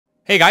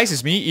Hey guys,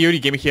 it's me,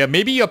 EODGamer here.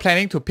 Maybe you're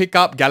planning to pick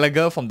up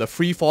Gallagher from the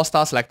free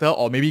 4-star selector,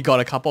 or maybe got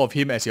a couple of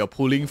him as you're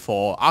pulling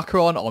for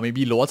Acheron or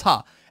maybe Lower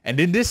Tar. And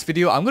in this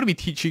video, I'm going to be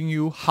teaching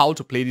you how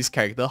to play this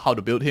character, how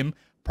to build him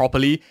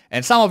properly.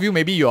 And some of you,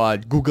 maybe you are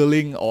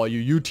Googling or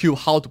you YouTube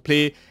how to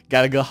play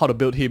Gallagher, how to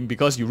build him,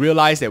 because you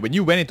realize that when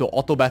you went into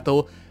auto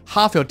battle,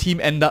 half your team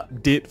end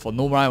up dead for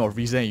no rhyme or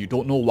reason and you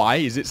don't know why.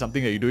 Is it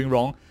something that you're doing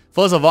wrong?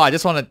 First of all, I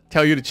just want to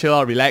tell you to chill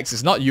out, relax.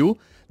 It's not you.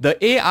 The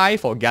AI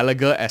for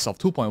Gallagher as of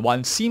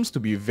 2.1 seems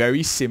to be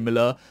very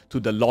similar to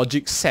the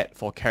logic set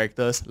for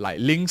characters like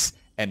Lynx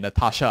and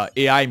Natasha.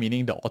 AI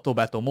meaning the auto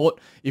battle mode.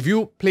 If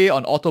you play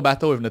on auto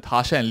battle with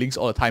Natasha and Lynx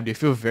all the time, they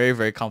feel very,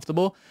 very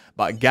comfortable.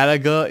 But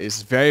Gallagher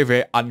is very,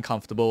 very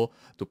uncomfortable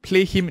to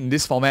play him in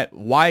this format.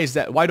 Why is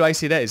that? Why do I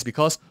say that? It's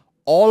because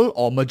all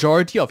or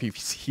majority of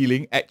his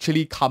healing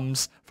actually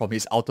comes from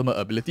his ultimate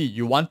ability.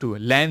 You want to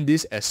land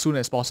this as soon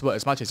as possible,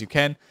 as much as you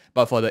can.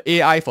 But for the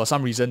AI, for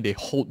some reason, they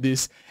hold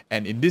this.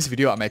 And in this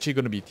video, I'm actually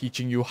going to be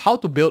teaching you how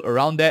to build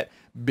around that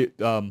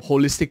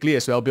holistically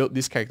as well. Build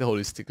this character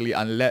holistically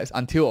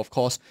until, of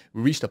course,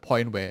 we reach the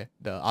point where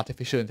the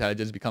artificial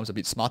intelligence becomes a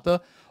bit smarter.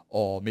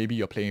 Or maybe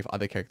you're playing with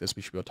other characters,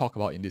 which we'll talk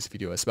about in this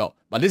video as well.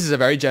 But this is a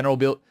very general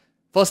build.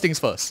 First things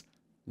first,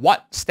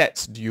 what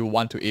stats do you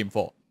want to aim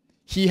for?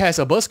 He has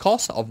a burst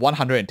cost of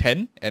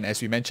 110, and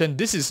as we mentioned,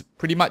 this is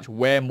pretty much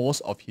where most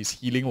of his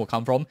healing will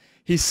come from.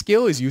 His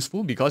skill is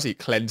useful because it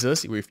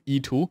cleanses with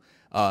E2,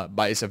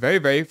 but it's a very,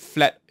 very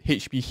flat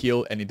HP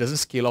heal, and it doesn't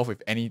scale off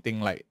with anything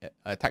like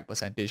attack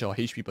percentage or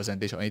HP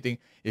percentage or anything.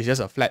 It's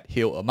just a flat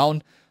heal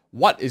amount.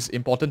 What is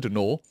important to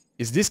know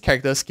is this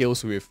character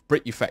scales with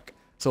break effect.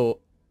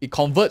 So it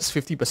converts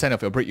 50%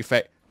 of your break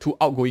effect to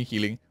outgoing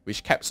healing,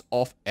 which caps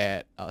off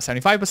at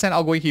 75%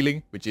 outgoing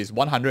healing, which is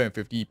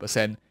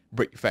 150%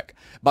 break effect.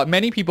 But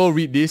many people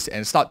read this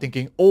and start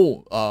thinking,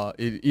 oh,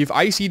 if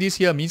I see this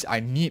here means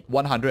I need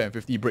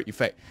 150 break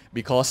effect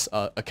because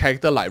a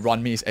character like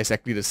Runmei is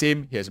exactly the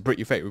same. He has a break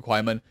effect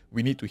requirement.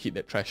 We need to hit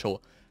that threshold.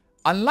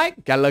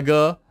 Unlike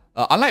Gallagher,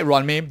 unlike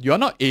Runmei, you're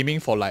not aiming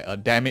for like a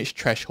damage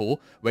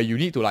threshold where you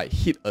need to like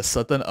hit a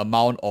certain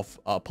amount of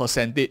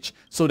percentage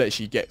so that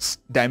she gets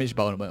damage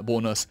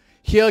bonus.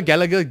 Here,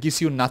 Gallagher gives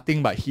you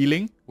nothing but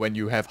healing when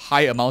you have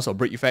high amounts of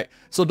break effect.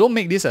 So don't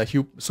make this a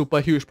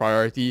super huge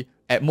priority.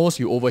 At most,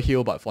 you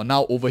overheal, but for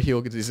now,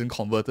 overheal isn't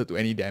converted to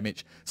any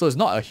damage. So it's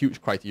not a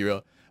huge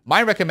criteria.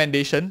 My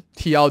recommendation,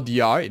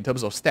 TLDR, in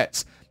terms of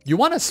stats, you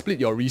want to split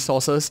your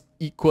resources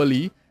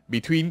equally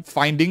between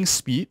finding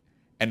speed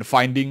and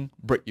finding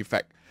break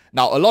effect.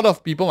 Now, a lot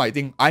of people might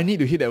think, I need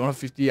to hit that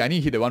 150, I need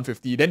to hit that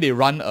 150. Then they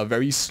run a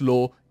very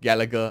slow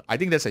Gallagher. I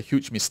think that's a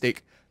huge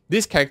mistake.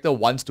 This character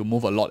wants to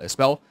move a lot as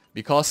well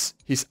because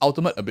his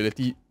ultimate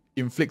ability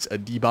inflicts a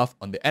debuff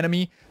on the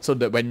enemy, so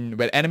that when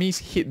enemies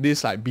hit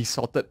this like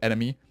besotted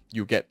enemy,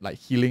 you get like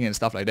healing and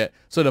stuff like that.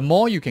 So the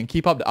more you can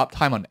keep up the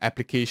uptime on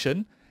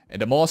application,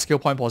 and the more skill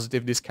point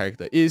positive this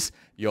character is,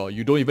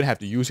 you don't even have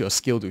to use your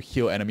skill to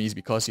heal enemies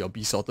because your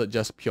besotted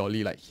just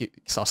purely like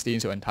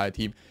sustains your entire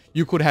team.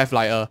 You could have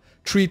like a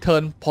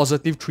 3-turn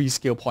positive 3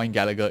 skill point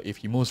Gallagher if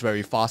he moves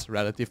very fast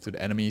relative to the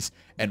enemies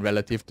and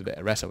relative to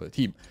the rest of the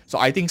team. So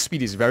I think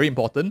speed is very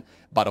important,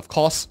 but of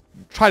course,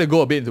 try to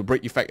go a bit into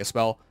break effect as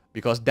well,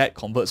 because that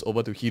converts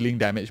over to healing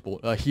damage,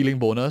 healing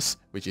bonus,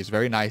 which is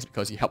very nice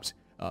because it helps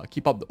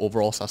keep up the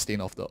overall sustain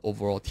of the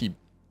overall team.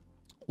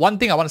 One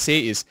thing I want to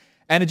say is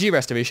energy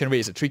restoration rate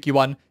is a tricky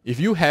one. If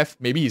you have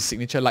maybe his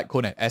signature light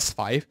cone at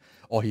S5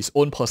 or his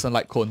own personal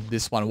light cone,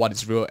 this one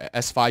is real at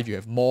S5, you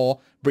have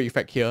more break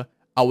effect here.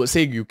 I would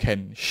say you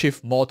can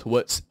shift more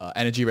towards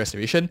energy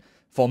restoration.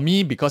 For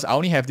me, because I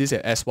only have this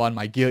at S1,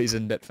 my gear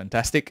isn't that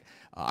fantastic.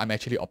 I'm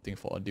actually opting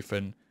for a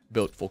different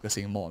build,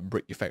 focusing more on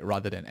break effect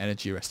rather than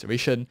energy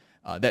restoration.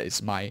 That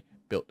is my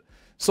build.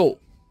 So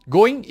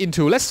going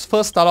into, let's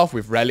first start off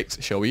with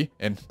relics, shall we?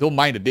 And don't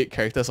mind the dead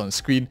characters on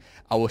screen.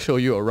 I will show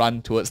you a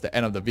run towards the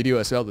end of the video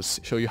as well to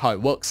show you how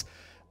it works.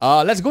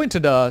 Let's go into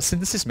the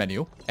synthesis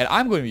menu, and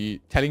I'm going to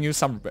be telling you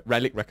some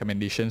relic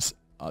recommendations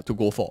to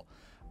go for.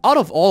 Out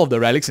of all of the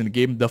relics in the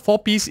game, the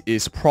 4-piece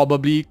is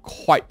probably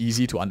quite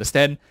easy to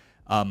understand.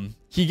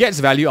 He gets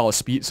value out of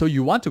speed, so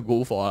you want to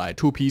go for like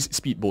 2-piece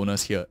speed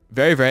bonus here.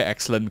 Very, very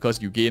excellent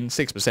because you gain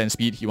 6%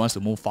 speed. He wants to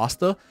move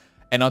faster.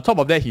 And on top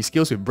of that, he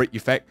scales with break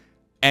effect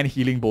and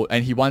healing bolt,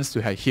 and he wants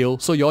to have heal.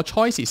 So your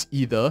choice is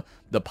either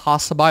the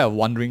Passerby of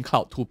Wandering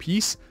Cloud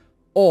 2-piece,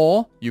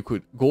 or you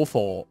could go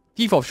for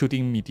Thief of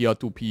Shooting Meteor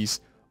 2-piece,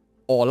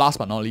 or last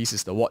but not least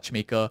is the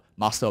Watchmaker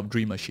Master of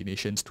Dream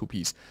Machinations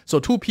 2-piece. So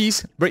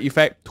 2-piece break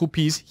effect,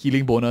 2-piece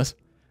healing bonus.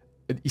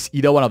 It's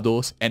either one of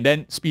those, and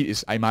then speed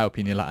is, in my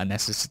opinion, like a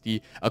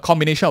necessity. A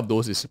combination of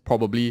those is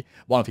probably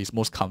one of his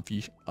most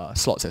comfy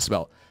slots as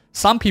well.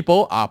 Some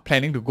people are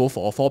planning to go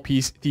for a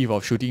 4-piece Thief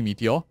of Shooting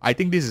Meteor. I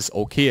think this is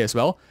okay as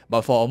well,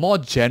 but for a more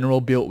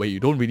general build where you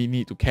don't really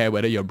need to care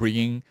whether you're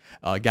bringing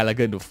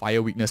Gallagher into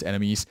fire weakness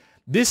enemies,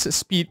 this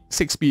speed,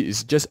 6 speed,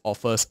 is just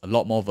offers a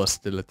lot more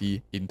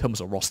versatility in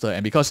terms of roster.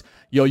 And because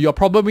you're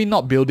probably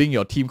not building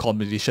your team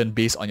composition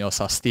based on your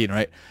sustain,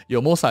 right?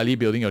 You're most likely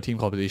building your team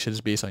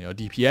compositions based on your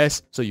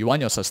DPS. So you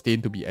want your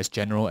sustain to be as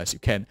general as you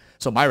can.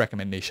 So my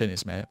recommendation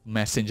is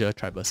Messenger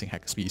Traversing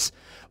Hexpiece.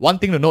 One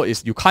thing to note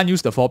is you can't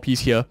use the 4-piece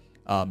here.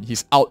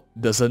 His out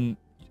doesn't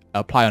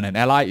apply on an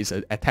ally, it's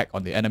an attack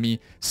on the enemy.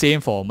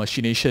 Same for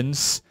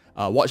Machinations.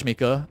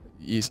 Watchmaker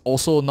is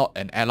also not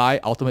an ally.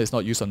 Ultimate is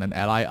not used on an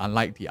ally,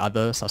 unlike the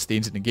other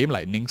sustains in the game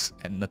like Nynx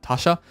and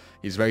Natasha.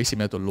 It's very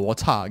similar to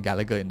Luota,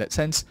 Gallagher in that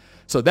sense.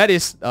 So that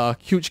is a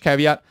huge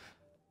caveat.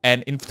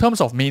 And in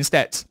terms of main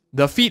stats,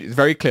 the feat is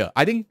very clear.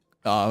 I think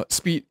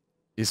speed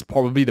is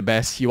probably the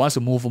best. He wants to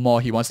move more,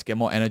 he wants to get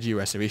more energy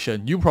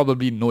restoration. You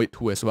probably know it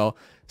too as well.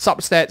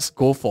 Substats,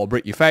 go for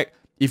break effect.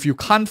 If you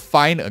can't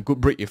find a good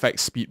break effect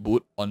speed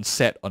boot on the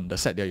set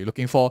that you're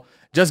looking for,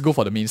 just go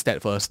for the main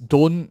stat first.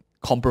 Don't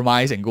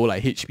compromise and go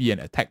like HP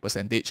and attack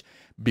percentage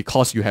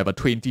because you have a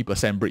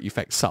 20% break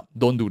effect sub.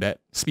 Don't do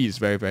that. Speed is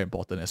very, very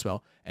important as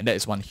well. And that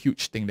is one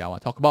huge thing that I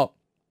want to talk about.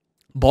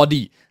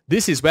 Body.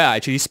 This is where I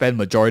actually spend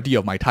majority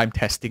of my time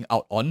testing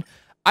out on.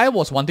 I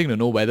was wanting to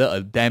know whether a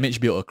damage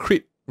build, a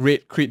crit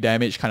rate, crit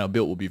damage kind of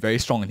build would be very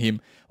strong in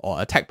him,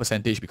 or attack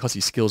percentage because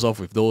he skills off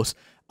with those.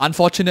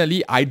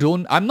 Unfortunately,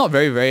 I'm not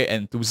very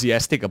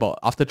enthusiastic about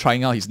after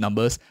trying out his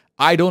numbers.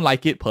 I don't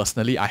like it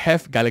personally. I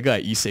have Gallagher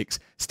at E6,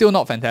 still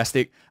not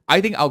fantastic.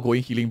 I think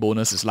outgoing healing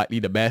bonus is likely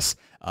the best,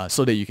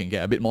 so that you can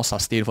get a bit more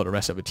sustain for the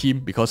rest of the team,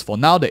 because for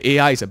now the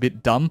AI is a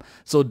bit dumb.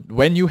 So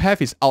when you have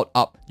his out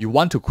up, you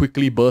want to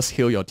quickly burst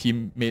heal your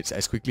teammates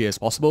as quickly as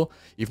possible.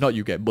 If not,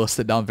 you get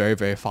bursted down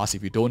very fast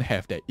if you don't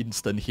have that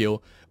instant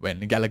heal when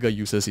Gallagher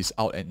uses his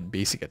out and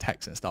basic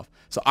attacks and stuff.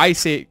 So I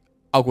say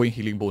outgoing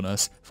healing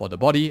bonus for the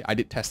body. I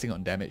did testing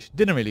on damage,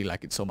 didn't really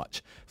like it so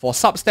much. For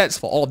substats,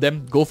 for all of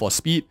them, go for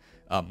speed,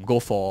 go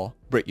for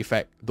break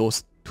effect.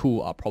 Those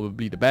two are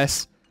probably the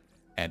best,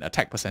 and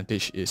attack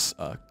percentage is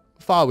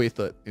far away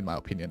third in my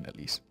opinion at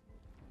least.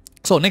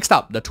 So next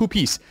up, the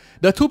 2-piece.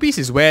 The 2-piece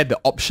is where the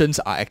options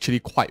are actually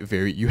quite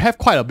varied. You have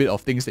quite a bit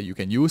of things that you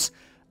can use.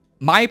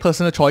 My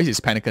personal choice is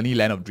Panacani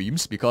Land of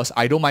Dreams because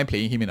I don't mind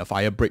playing him in a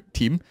fire break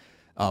team,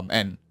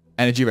 and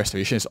energy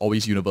restoration is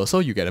always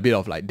universal. You get a bit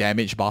of like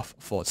damage buff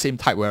for same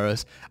type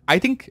wearers. I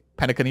think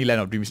Panacani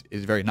Land of Dreams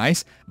is very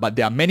nice, but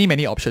there are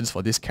many options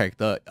for this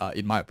character,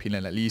 in my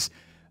opinion at least.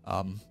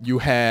 You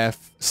have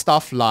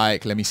stuff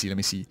like, let me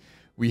see.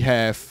 We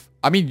have,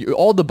 I mean,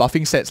 all the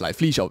buffing sets like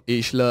Fleece of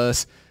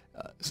Ageless,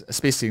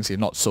 Space Things is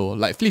not so.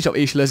 Like Fleece of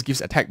Ageless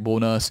gives attack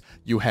bonus.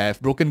 You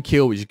have Broken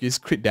Kill, which gives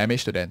crit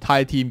damage to the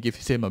entire team,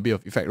 gives him a bit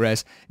of effect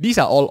rest. These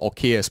are all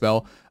okay as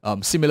well.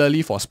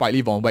 Similarly for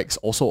Spitely Von Wax,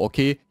 also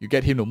okay. You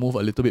get him to move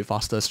a little bit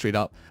faster straight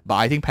up. But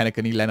I think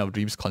Panacani Land of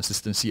Dreams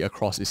consistency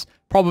across is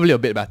probably a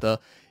bit better.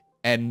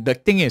 And the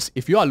thing is,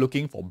 if you are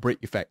looking for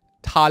break effect,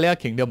 Talia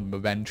Kingdom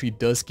Inventory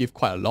does give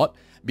quite a lot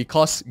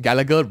because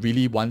Gallagher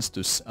really wants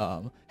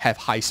to have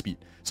high speed.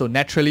 So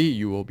naturally,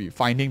 you will be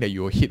finding that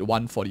you will hit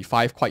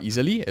 145 quite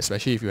easily,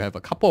 especially if you have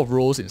a couple of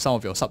rolls in some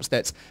of your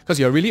substats, because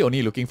you're really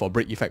only looking for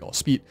break effect or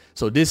speed.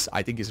 So this,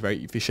 I think, is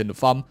very efficient to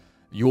farm.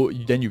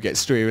 Then you get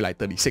straight away like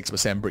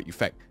 36% break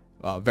effect.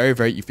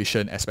 Very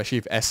efficient, especially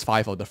if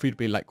S5 or the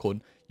free-to-play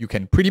Lightcone, you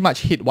can pretty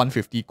much hit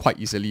 150 quite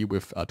easily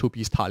with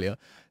 2-piece Talia.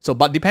 So,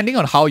 but depending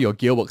on how your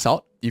gear works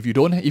out, if you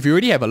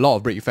already have a lot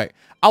of break effect,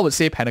 I would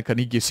say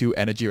Panacani gives you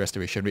energy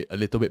restoration rate a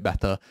little bit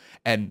better.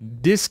 And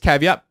this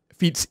caveat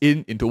feeds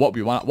into what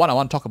I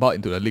want to talk about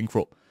into the link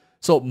rope.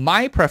 So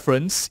my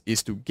preference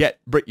is to get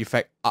break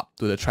effect up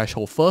to the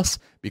threshold first,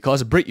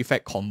 because break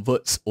effect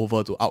converts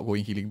over to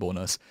outgoing healing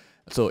bonus.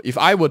 So if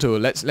I were to,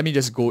 let me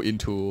just go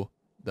into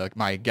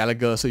my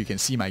Gallagher so you can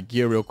see my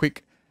gear real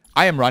quick.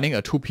 I am running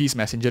a 2-piece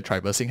Messenger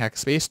Traversing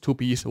Hackspace,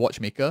 2-piece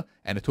Watchmaker,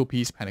 and a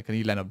 2-piece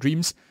Panacani Land of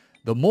Dreams.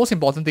 The most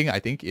important thing I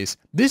think is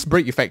this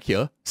break effect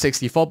here,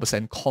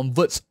 64%,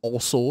 converts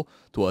also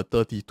to a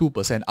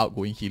 32%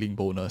 outgoing healing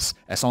bonus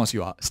as long as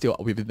you are still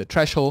within the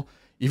threshold.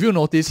 If you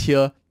notice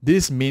here,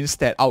 this main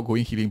stat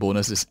outgoing healing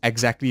bonus is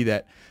exactly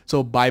that.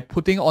 So by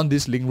putting on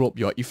this link rope,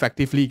 you're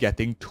effectively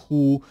getting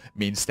 2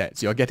 main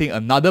stats. You're getting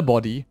another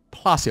body,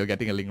 plus you're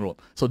getting a link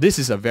rope. So this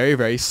is a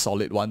very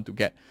solid one to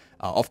get.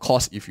 Of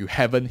course, if you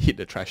haven't hit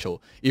the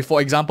threshold. If, for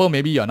example,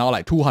 maybe you're now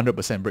like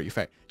 200% break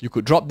effect, you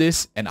could drop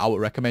this, and I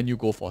would recommend you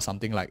go for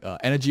something like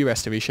energy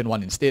restoration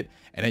one instead,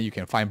 and then you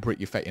can find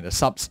break effect in the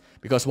subs.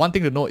 Because one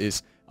thing to note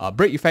is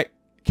break effect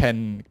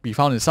can be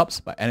found in subs,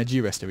 but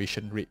energy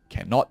restoration rate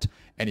cannot.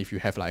 And if you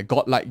have like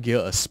godlike gear,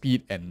 a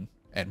speed and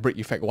break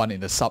effect one in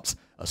the subs,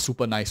 a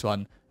super nice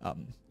one,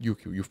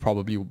 you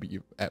probably will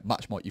be at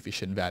much more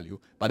efficient value.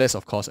 But that's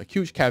of course a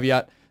huge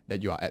caveat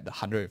that you are at the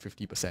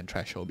 150%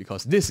 threshold,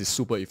 because this is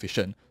super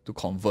efficient to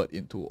convert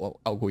into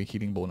outgoing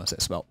healing bonus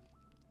as well.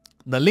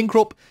 The link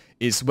rope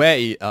is where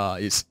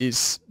it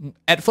is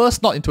at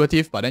first not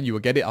intuitive, but then you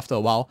will get it after a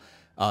while.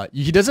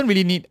 He doesn't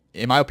really need,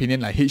 in my opinion,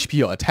 like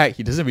HP or attack.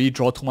 He doesn't really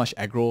draw too much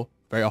aggro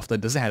very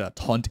often. Doesn't have a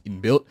taunt in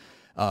build.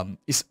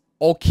 It's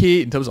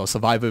okay in terms of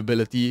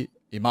survivability.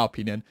 in my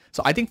opinion.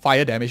 So I think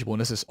fire damage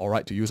bonus is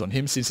alright to use on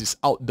him since his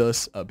out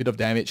does a bit of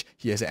damage.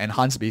 He has an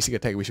enhanced basic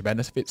attack which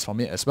benefits from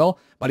it as well.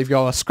 But if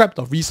you're scrapped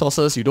of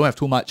resources, you don't have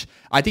too much,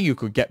 I think you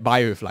could get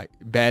by with like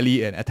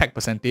barely an attack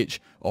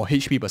percentage or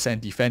HP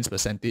percent, defense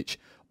percentage.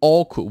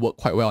 All could work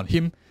quite well on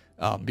him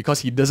because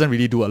he doesn't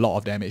really do a lot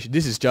of damage.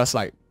 This is just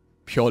like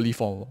purely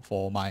for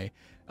my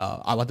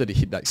I wanted to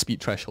hit like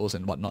speed thresholds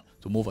and whatnot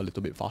to move a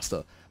little bit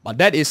faster. But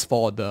that is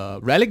for the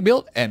relic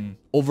build and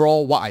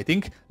overall what I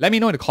think. Let me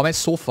know in the comments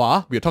so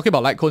far. We're talking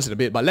about Lightcones in a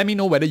bit, but let me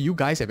know whether you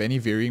guys have any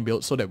varying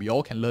builds so that we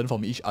all can learn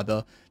from each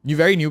other.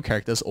 Very new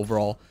characters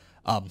overall.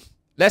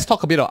 Let's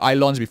talk a bit of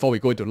Eidolons before we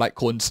go into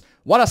Lightcones.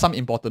 What are some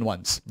important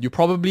ones? You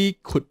probably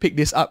could pick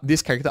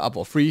this character up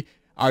for free.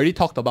 I already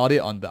talked about it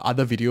on the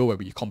other video where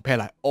we compare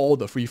like all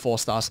the free 4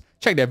 stars.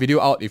 Check that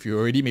video out if you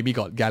already maybe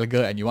got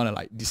Gallagher and you want to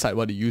like decide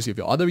what to use with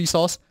your other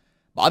resource.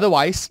 But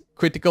otherwise,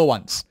 critical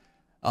ones.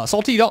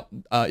 Salty Dog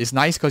is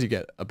nice because you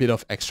get a bit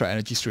of extra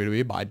energy straight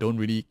away, but I don't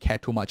really care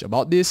too much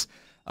about this.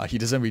 He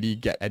doesn't really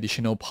get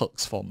additional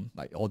perks from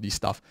like all this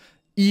stuff.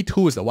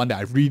 E2 is the one that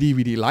I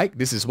really like.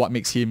 This is what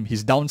makes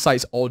his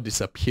downsides all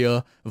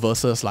disappear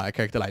versus like a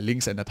character like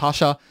Lynx and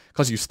Natasha,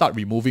 because you start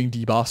removing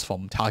debuffs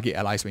from target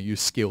allies when you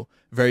skill.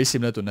 Very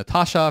similar to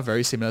Natasha,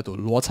 very similar to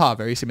Luota,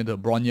 very similar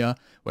to Bronya,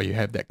 where you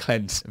have that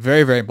cleanse.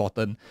 Very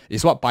important.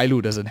 It's what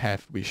Bailu doesn't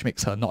have, which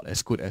makes her not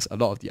as good as a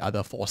lot of the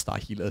other 4-star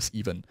healers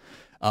even.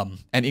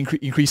 And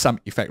increase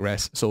some effect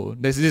rest. So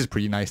this is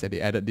pretty nice that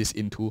they added this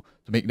into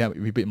to make them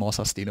a bit more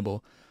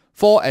sustainable.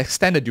 For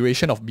extend the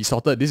duration of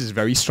Besotted, this is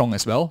very strong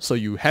as well. So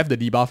you have the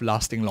debuff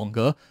lasting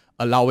longer,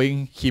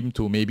 allowing him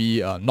to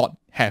maybe not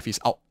have his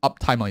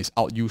uptime on his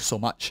out use so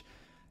much.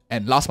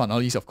 And last but not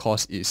least, of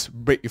course, is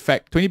break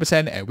effect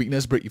 20% and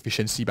weakness break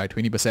efficiency by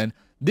 20%.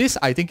 This,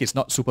 I think, is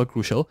not super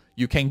crucial.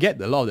 You can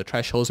get a lot of the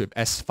thresholds with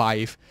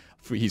S5,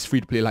 his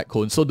free-to-play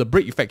Lightcone. So the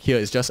break effect here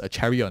is just a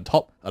cherry on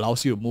top,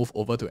 allows you to move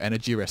over to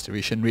energy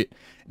restoration rate.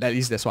 At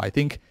least that's what I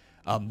think.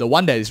 The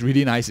one that is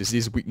really nice is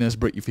this weakness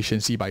break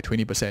efficiency by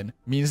 20%.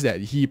 Means that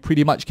he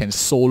pretty much can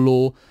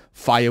solo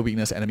fire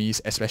weakness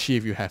enemies, especially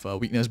if you have a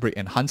weakness break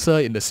enhancer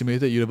in the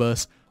simulated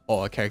universe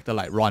or a character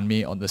like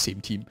Ranmei on the same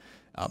team.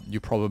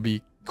 You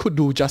probably could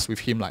do just with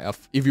him. Like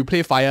if you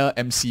play fire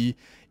MC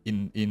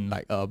in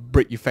like a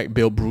break effect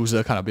build,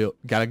 bruiser kind of build,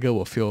 Gallagher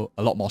will feel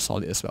a lot more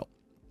solid as well.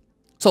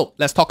 So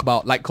let's talk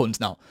about Lightcones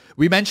now.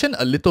 We mentioned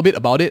a little bit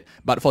about it,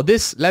 but for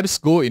this, let's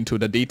go into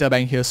the data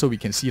bank here so we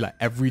can see like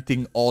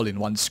everything all in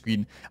one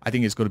screen. I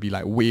think it's going to be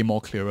like way more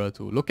clearer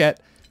to look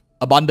at.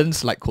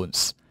 Abundance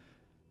Lightcones.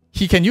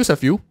 He can use a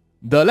few.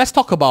 Let's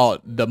talk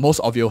about the most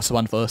obvious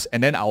one first,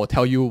 and then I will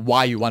tell you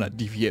why you want to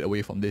deviate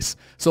away from this.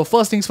 So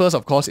first things first,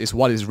 of course, is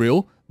what is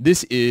real.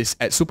 This is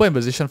at Super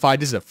Imposition 5,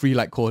 this is a free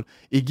Lightcone.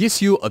 It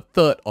gives you a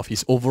third of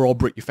his overall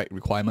break effect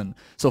requirement.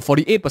 So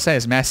 48%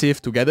 is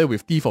massive. Together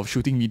with Thief of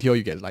Shooting Meteor,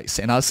 you get like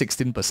another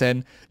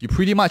 16%. You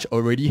pretty much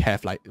already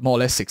have like more or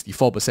less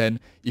 64%.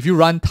 If you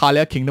run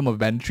Talia Kingdom of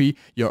Banditry,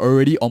 you're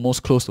already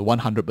almost close to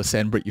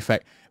 100% break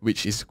effect,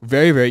 which is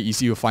very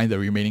easy to find the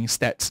remaining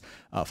stats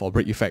for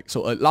break effect.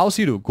 So it allows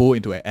you to go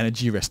into an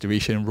energy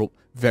restoration rope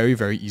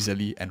very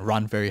easily and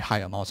run very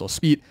high amounts of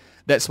speed.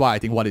 That's why I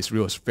think what is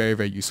real is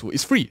very useful.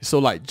 It's free, so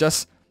like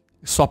just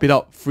swap it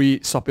out, free,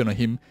 swap it on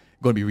him,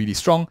 gonna be really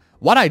strong.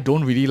 What I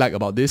don't really like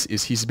about this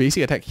is his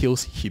basic attack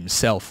heals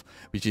himself,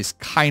 which is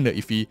kinda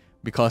iffy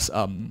because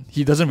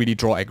he doesn't really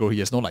draw aggro. He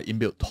has no like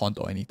inbuilt taunt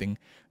or anything.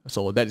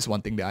 So that is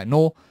one thing that I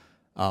know.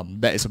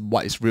 That is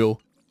what is real.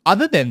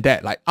 Other than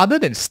that, like other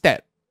than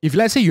stat, if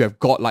let's say you have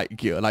godlike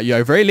gear, like you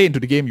are very late into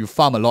the game, you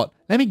farm a lot,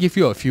 let me give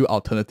you a few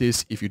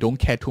alternatives if you don't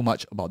care too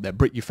much about that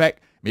break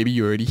effect. Maybe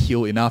you already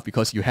heal enough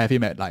because you have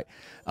him at like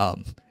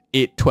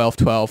 8, 12,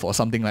 12 or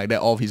something like that.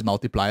 All of his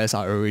multipliers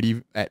are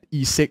already at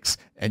E6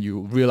 and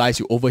you realize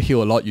you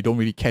overheal a lot, you don't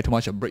really care too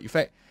much about break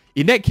effect.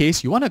 In that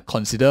case, you want to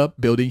consider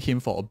building him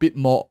for a bit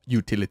more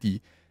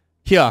utility.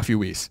 Here are a few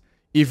ways.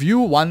 If you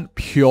want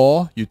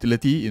pure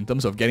utility in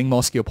terms of getting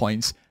more skill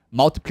points,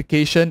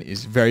 multiplication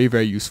is very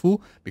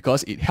useful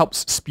because it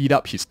helps speed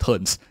up his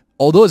turns.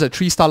 Although it's a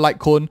 3-star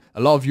Lightcone,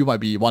 a lot of you might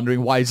be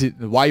wondering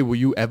why will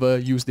you ever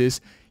use this?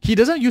 He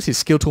doesn't use his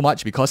skill too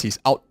much because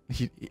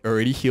he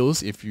already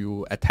heals if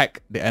you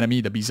attack the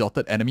enemy, the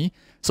Besotted enemy.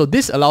 So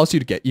this allows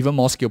you to get even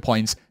more skill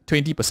points,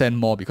 20%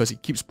 more because he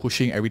keeps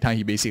pushing every time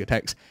he basic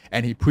attacks,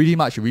 and he pretty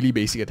much really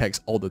basic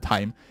attacks all the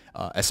time,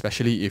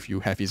 especially if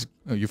you have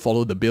you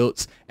follow the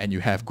builds and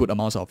you have good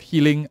amounts of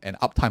healing and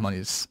uptime on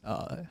his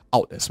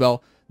out as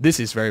well.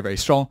 This is very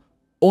strong.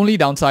 Only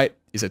downside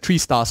is a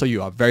 3-star, so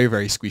you are very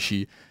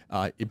squishy.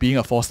 Being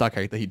a 4-star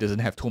character, he doesn't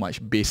have too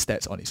much base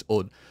stats on his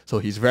own. So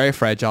he's very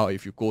fragile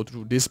if you go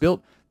through this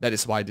build. That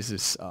is why this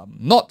is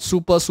not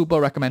super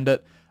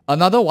recommended.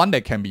 Another one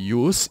that can be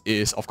used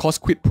is, of course,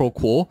 Quid Pro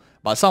Quo.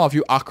 But some of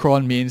you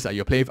Acheron mains that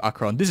you're playing with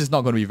Acheron, this is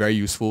not going to be very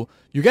useful.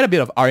 You get a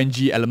bit of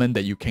RNG element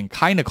that you can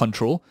kind of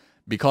control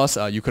because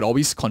you could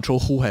always control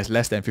who has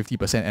less than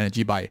 50%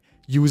 energy by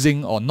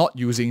using or not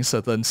using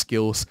certain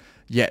skills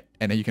yet,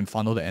 and then you can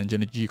funnel the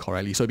energy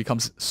correctly. So it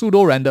becomes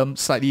pseudo-random,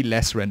 slightly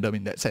less random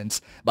in that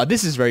sense. But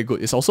this is very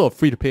good. It's also a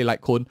free-to-play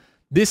Lightcone.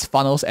 This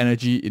funnels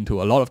energy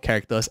into a lot of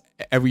characters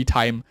every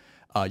time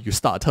you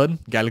start a turn.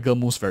 Gallagher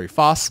moves very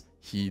fast.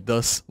 He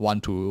does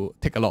want to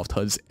take a lot of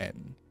turns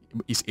and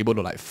is able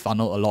to like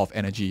funnel a lot of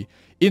energy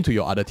into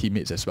your other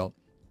teammates as well.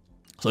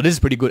 So this is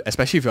pretty good,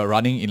 especially if you're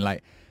running in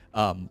like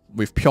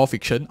with pure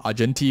fiction,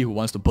 Argenti who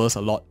wants to burst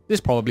a lot.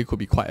 This probably could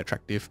be quite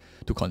attractive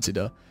to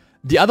consider.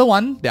 The other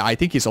one that I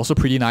think is also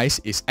pretty nice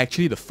is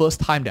actually the first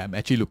time that I'm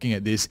actually looking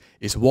at this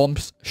is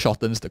Warmth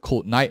shortens the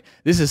Cold Knight.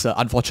 This is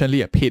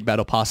unfortunately a paid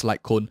battle pass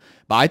Lightcone,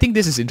 but I think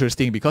this is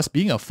interesting because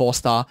being a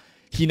 4-star,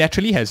 he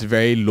naturally has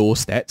very low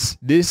stats.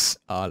 This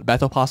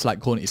battle pass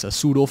Lightcone is a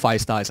pseudo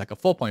 5-star. It's like a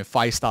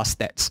 4.5 star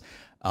stats.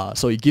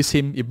 So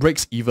it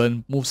breaks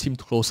even, moves him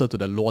closer to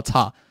the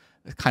Lota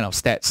kind of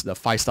stats, the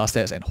 5-star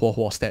stats and Huo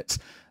stats,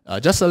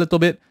 just a little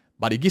bit.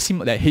 But it gives him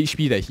that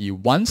HP that he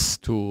wants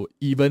to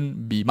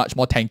even be much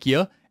more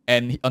tankier.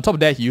 And on top of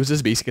that, he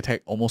uses basic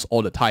attack almost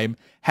all the time.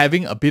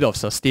 Having a bit of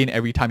sustain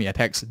every time he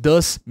attacks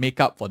does make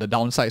up for the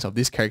downsides of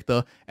this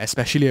character,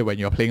 especially when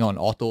you're playing on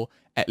auto.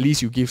 At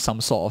least you give some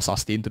sort of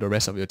sustain to the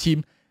rest of your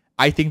team.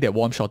 I think that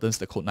Warm Shortens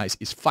the Cold Knights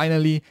is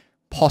finally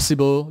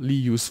possibly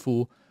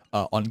useful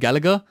on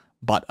Gallagher,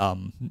 but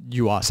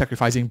you are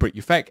sacrificing break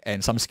effect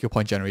and some skill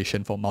point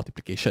generation for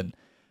multiplication.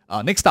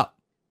 Next up,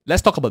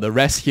 let's talk about the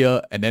rest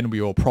here, and then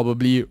we will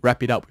probably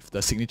wrap it up with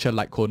the signature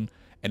Lightcone,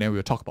 and then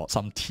we'll talk about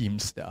some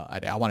teams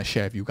that I want to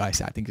share with you guys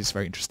that I think is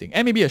very interesting,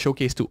 and maybe a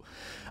showcase too,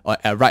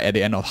 right at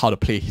the end of how to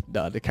play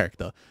the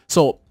character.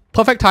 So,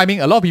 perfect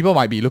timing. A lot of people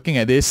might be looking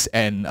at this,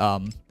 and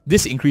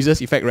this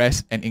increases effect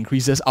rest and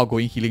increases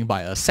outgoing healing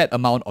by a set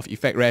amount of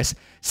effect rest.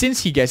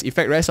 Since he gets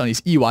effect rest on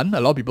his E1, a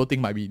lot of people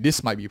think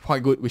this might be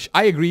quite good, which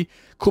I agree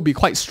could be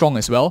quite strong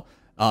as well.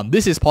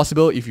 This is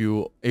possible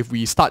if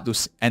we start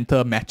to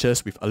enter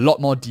matches with a lot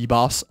more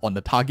debuffs on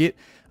the target.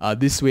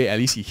 This way, at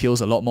least he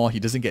heals a lot more. He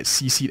doesn't get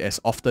CC'd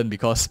as often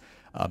because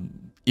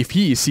if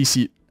he is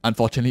CC'd,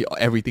 unfortunately,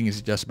 everything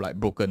is just like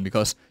broken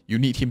because you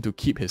need him to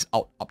keep his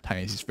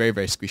uptime. He's very,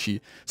 very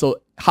squishy.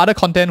 So harder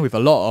content with a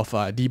lot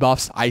of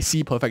debuffs, I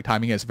see perfect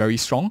timing as very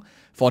strong.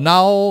 For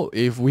now,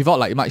 if without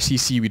like much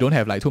CC, we don't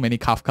have like too many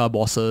Kafka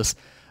bosses.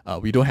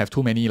 We don't have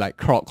too many like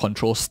crowd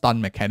control stun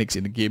mechanics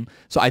in the game.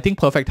 So I think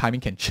perfect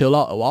timing can chill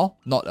out a while,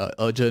 not an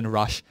urgent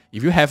rush.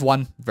 If you have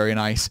one, very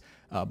nice,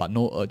 but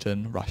no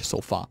urgent rush so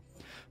far.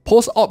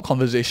 Post-op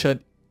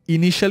conversation.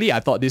 Initially,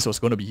 I thought this was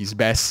going to be his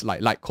best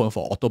Lightcone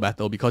for auto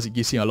battle because it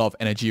gives him a lot of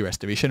energy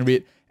restoration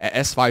rate. At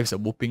S5, it's a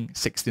whooping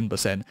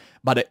 16%.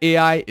 But the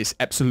AI is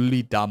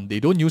absolutely dumb. They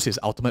don't use his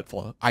ultimate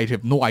for I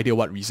have no idea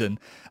what reason.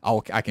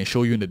 I can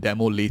show you in the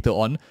demo later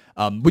on.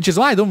 Which is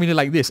why I don't really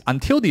like this.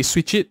 Until they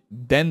switch it,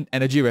 then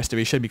energy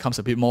restoration becomes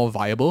a bit more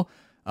viable.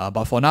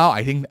 But for now,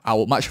 I think I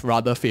would much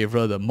rather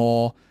favor the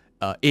more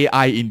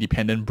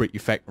AI-independent break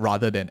effect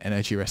rather than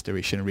energy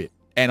restoration rate.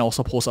 And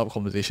also post-up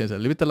conversations, a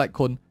limited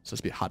Lightcone, so it's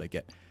a bit hard to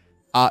get.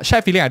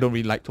 Shared feeling I don't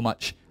really like too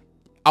much.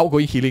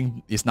 Outgoing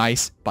healing is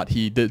nice, but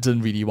he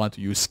doesn't really want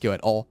to use skill at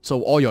all.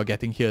 So all you're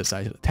getting here is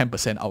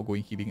 10%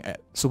 outgoing healing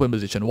at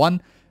superimposition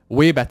 1.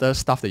 Way better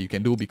stuff that you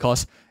can do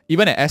because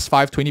even at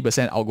S5,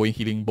 20% outgoing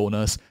healing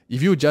bonus.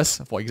 If you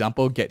just, for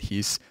example, get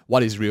his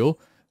What Is Real,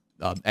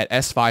 at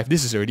S5,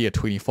 this is already a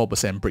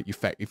 24% break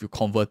effect if you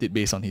convert it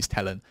based on his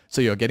talent.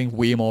 So you're getting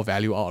way more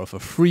value out of a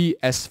free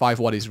S5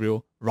 What Is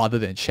Real rather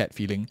than shared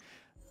feeling.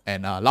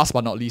 And last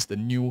but not least, the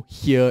new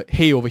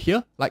Hey Over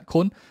Here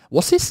Lightcone.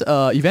 Was this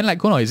event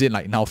Lightcone or is it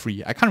like now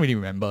free? I can't really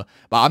remember,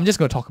 but I'm just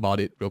going to talk about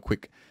it real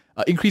quick.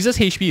 Increases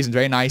HP is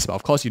very nice, but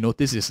of course you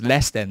notice it's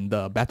less than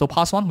the Battle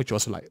Pass one, which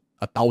was like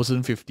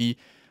 1050.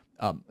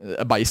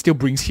 But it still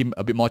brings him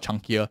a bit more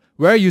chunkier.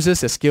 Where he uses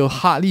the skill,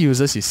 hardly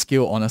uses his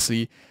skill,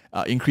 honestly.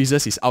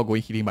 Increases his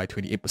outgoing healing by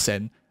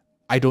 28%.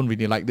 I don't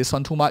really like this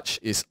one too much.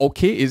 It's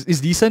okay,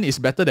 it's decent, it's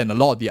better than a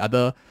lot of the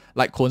other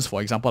Lightcones,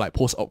 for example, like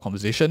post-op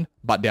conversation,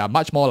 but there are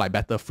much more like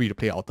better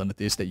free-to-play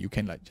alternatives that you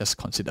can like just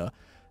consider.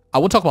 I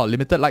won't talk about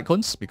limited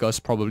Lightcones because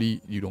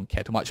probably you don't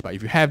care too much, but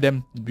if you have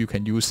them, you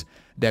can use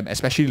them,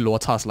 especially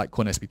Lota's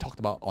Lightcone as we talked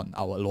about on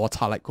our Lota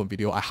Lightcone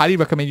video. I highly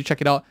recommend you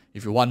check it out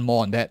if you want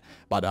more on that,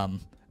 but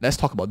let's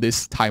talk about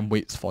this time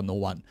waits for no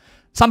one.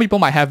 Some people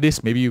might have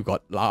this, maybe you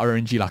got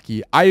RNG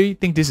lucky. I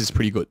think this is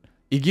pretty good.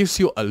 It gives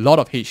you a lot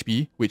of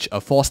HP, which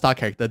a 4-star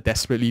character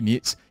desperately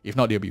needs. If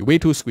not, they'll be way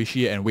too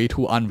squishy and way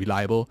too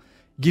unreliable.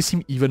 Gives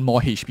him even more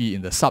HP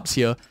in the subs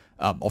here.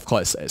 Of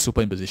course, at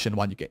superimposition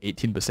 1, you get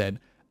 18%.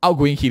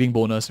 Outgoing healing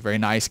bonus, very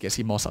nice, gets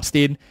him more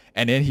sustain.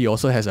 And then he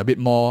also has a bit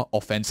more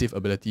offensive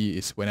ability.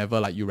 Is whenever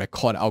like you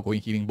record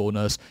outgoing healing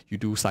bonus, you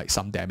do like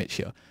some damage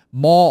here.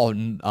 More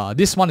on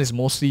this one is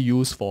mostly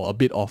used for a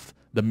bit of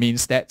the main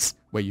stats,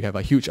 where you have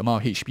a huge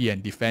amount of HP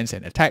and defense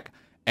and attack,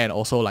 and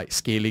also like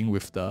scaling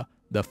with the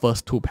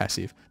first two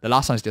passive. The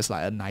last one is just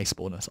like a nice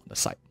bonus on the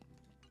side.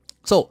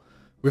 So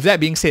with that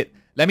being said,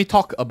 let me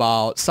talk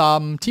about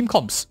some team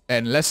comps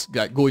and let's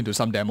like go into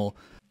some demo.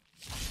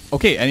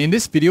 Okay, and in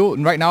this video,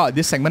 right now,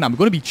 this segment, I'm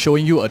going to be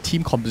showing you a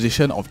team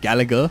composition of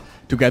Gallagher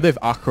together with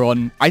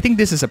Acheron. I think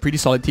this is a pretty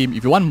solid team.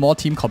 If you want more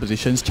team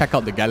compositions, check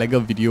out the Gallagher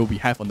video we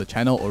have on the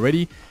channel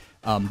already.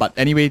 But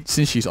anyway,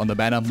 since she's on the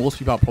banner, most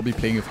people are probably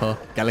playing with her.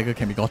 Gallagher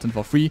can be gotten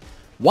for free.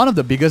 One of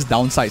the biggest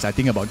downsides I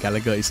think about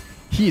Gallagher is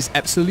he is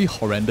absolutely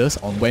horrendous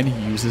on when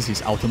he uses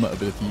his ultimate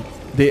ability.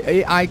 The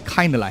AI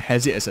kind of like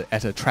has it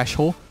as a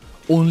threshold.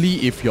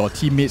 Only if your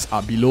teammates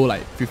are below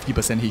like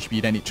 50%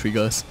 HP, then it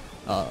triggers.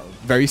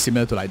 Very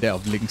similar to like that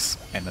of Lynx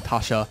and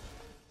Natasha.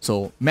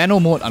 So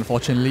Mano mode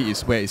unfortunately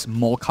is where it's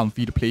more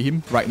comfy to play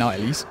him, right now at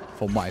least,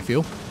 from what I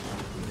feel.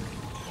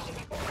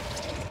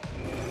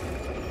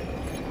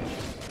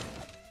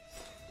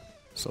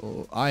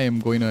 So I am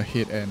going to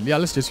hit and yeah,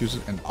 let's just use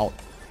an out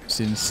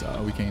since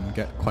we can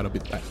get quite a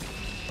bit back.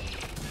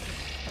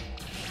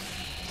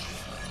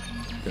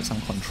 Get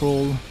some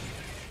control.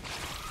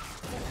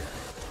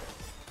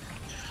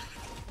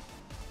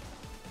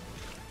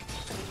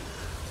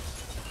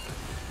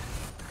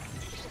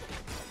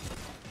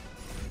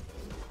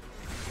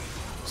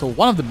 So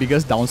one of the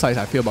biggest downsides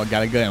I feel about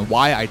Gallagher and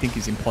why I think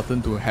it's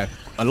important to have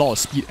a lot of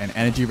speed and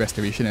energy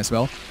restoration as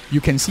well, you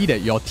can see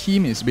that your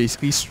team is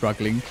basically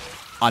struggling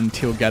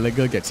until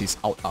Gallagher gets his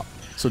out up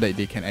so that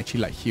they can actually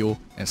like heal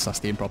and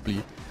sustain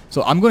properly.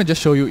 So I'm going to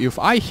just show you, if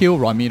I heal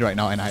Rami right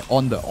now and I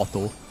on the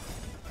auto,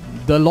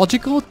 the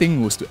logical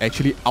thing was to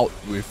actually out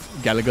with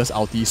Gallagher's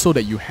ulti so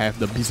that you have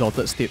the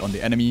Besorted state on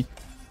the enemy.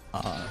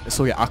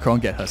 So yeah,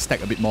 Acheron get her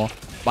stack a bit more,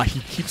 but he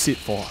keeps it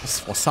for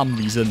some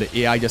reason.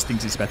 The AI just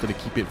thinks it's better to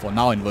keep it for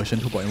now in version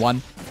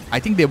 2.1. I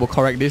think they will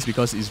correct this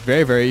because it's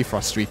very, very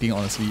frustrating,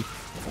 honestly.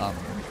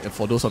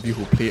 For those of you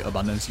who play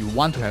Abundance, you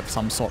want to have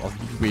some sort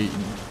of leeway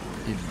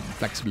in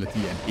flexibility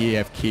and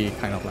AFK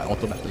kind of like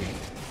auto battling.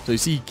 So you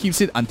see, he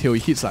keeps it until he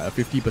hits like a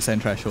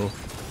 50% threshold.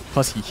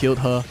 Because he healed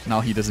her, now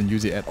he doesn't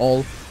use it at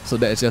all. So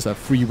that is just a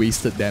free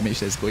wasted damage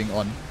that's going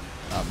on.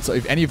 So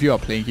if any of you are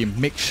playing him,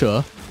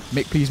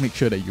 please make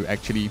sure that you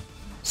actually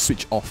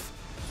switch off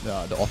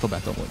the auto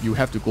battle mode. You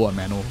have to go on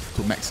manual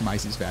to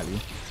maximize its value.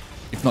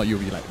 If not, you'll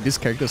be like, this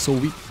character is so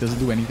weak, doesn't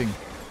do anything.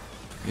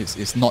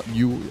 It's not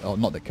you or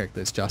not the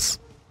character, it's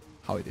just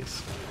how it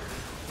is.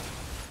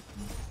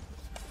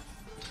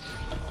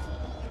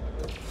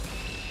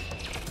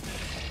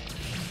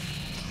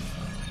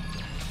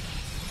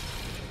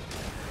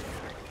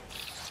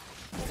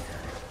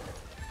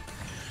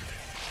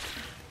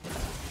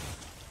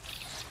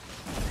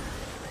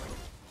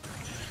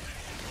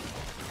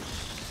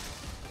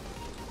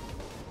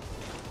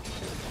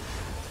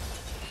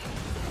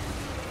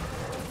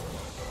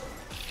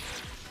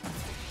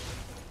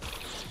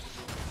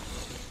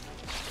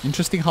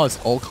 Interesting how it's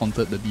all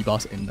counted the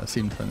debuffs in the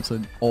same turn. So,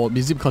 or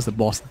is it because the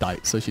boss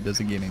died so she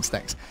doesn't gain any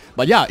stacks?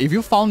 But yeah, if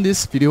you found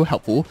this video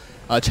helpful,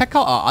 check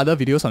out our other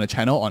videos on the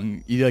channel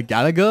on either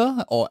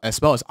Gallagher or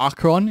as well as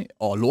Acheron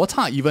or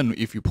Lota, even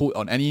if you put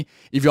on any.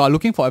 If you are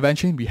looking for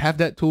adventuring, we have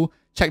that too.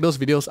 Check those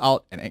videos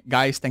out. And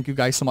guys, thank you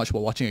guys so much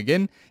for watching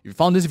again. If you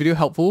found this video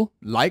helpful,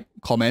 like,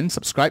 comment,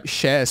 subscribe,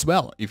 share as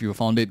well if you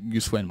found it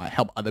useful and might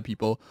help other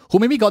people who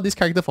maybe got this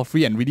character for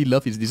free and really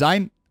love his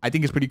design. I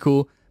think it's pretty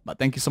cool. But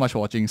thank you so much for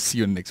watching. See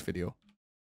you in the next video.